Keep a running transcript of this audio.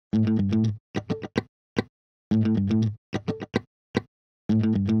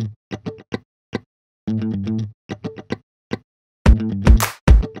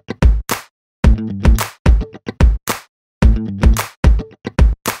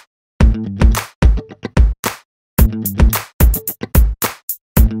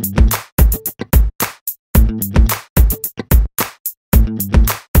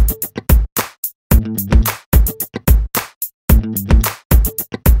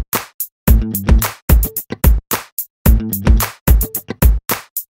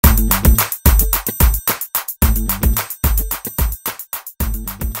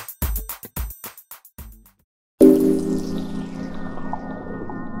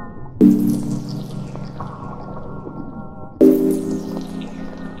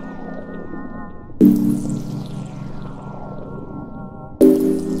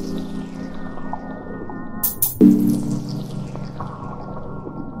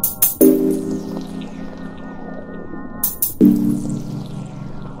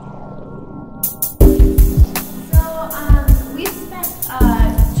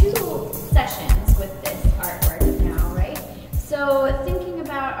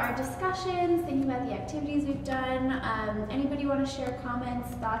Anybody want to share comments,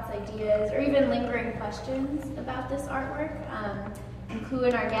 thoughts, ideas, or even lingering questions about this artwork?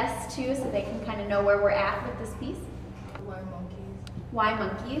 Include our guests too, so they can kind of know where we're at with this piece. Why monkeys? Why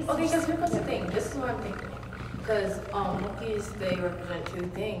monkeys? Okay, because here goes the thing. This is what I'm thinking. Because monkeys, they represent two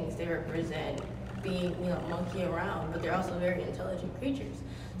things. They represent being, monkey around, but they're also very intelligent creatures.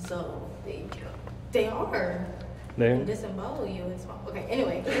 So they are. And disembowel you and small. Okay,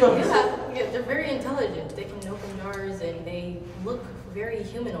 anyway, they're very intelligent. They can open jars and they look very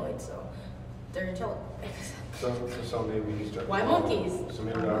humanoid, so they're intelligent. So maybe he's trying. Why monkeys? So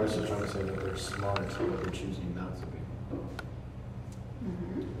maybe the artist is trying to say that they're smart, but they're choosing not to be.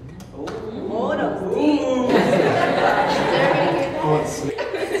 Hold up.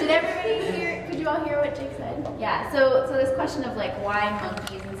 Did everybody hear? Could you all hear what Jake said? Yeah. So this question of like why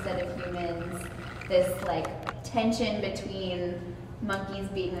monkeys instead of humans? This like tension between monkeys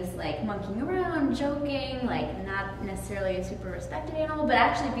being this like monkeying around, joking, like not necessarily a super respected animal, but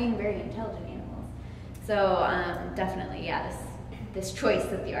actually being very intelligent animals. So definitely, yeah, this choice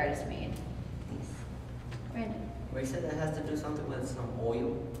that the artist made. Brandon. We said that has to do something with some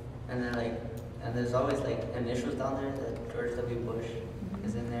oil, and then and there's always like initials down there that George W. Bush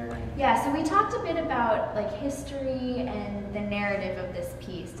is in there. Yeah, so we talked a bit about like history and the narrative of this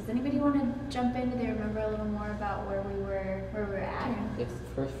piece. Does anybody want to jump in? Do they remember a little more about where we were at? It's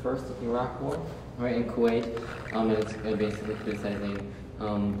the first Iraq War, right, in Kuwait. And it's basically criticizing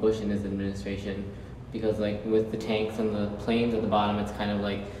Bush and his administration because like with the tanks and the planes at the bottom, it's kind of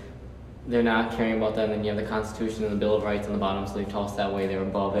like they're not caring about that, and then you have the Constitution and the Bill of Rights on the bottom, so they toss that way, they're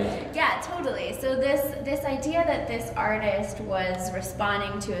above it. Yeah, totally. So this idea that this artist was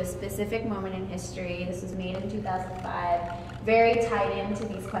responding to a specific moment in history, this was made in 2005, very tied into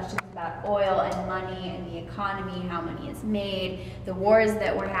these questions about oil and money and the economy, how money is made, the wars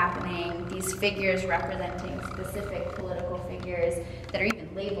that were happening, these figures representing specific political figures that are even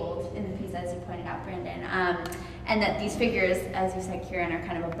labeled in the piece, as you pointed out, Brandon. And that these figures, as you said, Kieran, are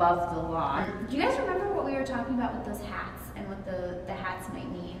kind of above the law. Do you guys remember what we were talking about with those hats and what the hats might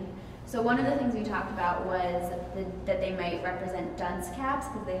mean? So one of the things we talked about was that they might represent dunce caps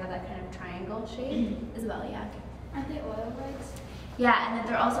because they have that kind of triangle shape. Isabel, yeah? Aren't they oil rigs? Yeah, and then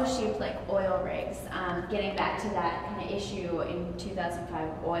they're also shaped like oil rigs. Getting back to that kind of issue in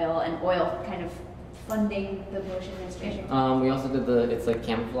 2005, oil kind of funding the Bush administration. We also did it's like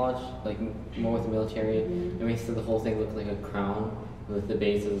camouflage, like more with the military, and we said the whole thing looked like a crown with the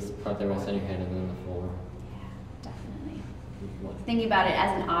base as part that rests on your head and then the floor. Yeah, definitely. Thinking about it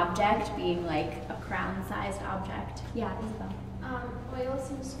as an object, being like a crown-sized object. Yeah, Isabel. Oil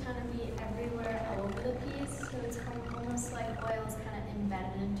seems to kind of be everywhere all over the piece, so it's almost like oil is kind of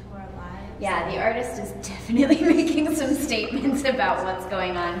embedded into our lives. Yeah, the artist is definitely making some statements about what's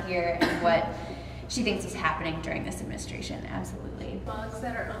going on here and what she thinks is happening during this administration. Absolutely. Mugs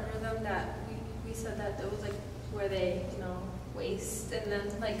that are under them that we said that those like where they waste, and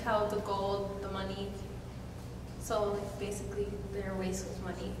then like how the gold, the money, so like basically their waste was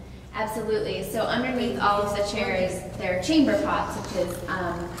money. Absolutely. So underneath all of the chairs, there are chamber pots, which is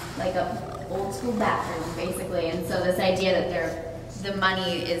like a old school bathroom, basically. And so this idea that the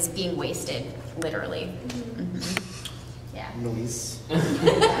money is being wasted, literally. Mm-hmm. Yeah. Noise.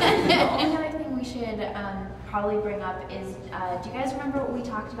 Another thing we should probably bring up is, do you guys remember what we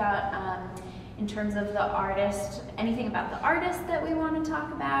talked about in terms of the artist? Anything about the artist that we want to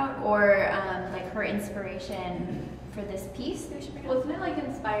talk about, or like her inspiration for this piece. Wasn't it like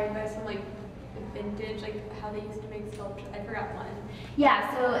inspired by some like vintage, like how they used to make sculptures? I forgot one.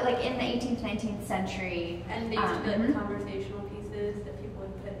 Yeah, so like in the 18th, 19th century. And they used to be like conversational pieces that people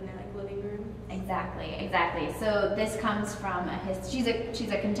would put in their like living room. Exactly, exactly. So this comes from she's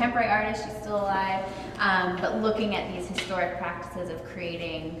a contemporary artist, she's still alive, but looking at these historic practices of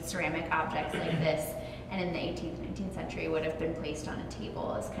creating ceramic objects like this, and in the 18th, 19th century would have been placed on a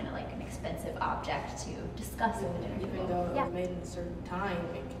table as kind of like an expensive object to discuss with a dinner Even table. though it was made in a certain time,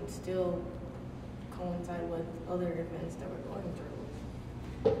 it can still coincide with other events that we're going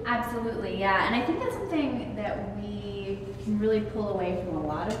through. Absolutely, yeah. And I think that's something that we can really pull away from a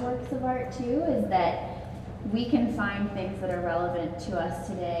lot of works of art too, is that we can find things that are relevant to us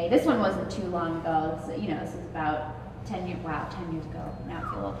today. This one wasn't too long ago. So, this was about 10 years, wow, 10 years ago. Now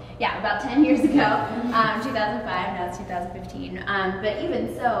I feel old. Yeah, about 10 years ago, 2005, now it's 2015. But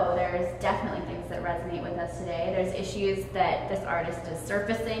even so, there's definitely things that resonate with us today. There's issues that this artist is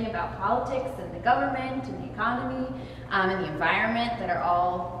surfacing about politics and the government and the economy and the environment that are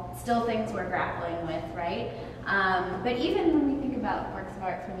all still things we're grappling with, right? But even when we think about works of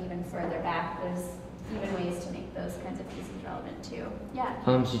art from even further back, there's even ways to make those kinds of pieces relevant too.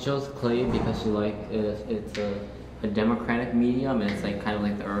 Yeah. She chose clay because she liked it's a democratic medium, and it's like kind of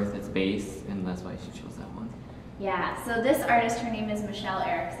like the earth, its base, and that's why she chose that one. Yeah, so this artist, her name is Michelle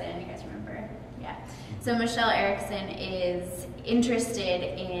Erickson. You guys remember? Yeah. So Michelle Erickson is interested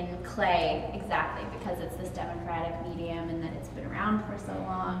in clay exactly because it's this democratic medium and that it's been around for so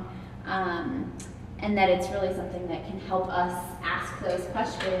long, and that it's really something that can help us ask those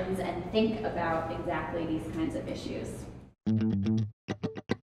questions and think about exactly these kinds of issues.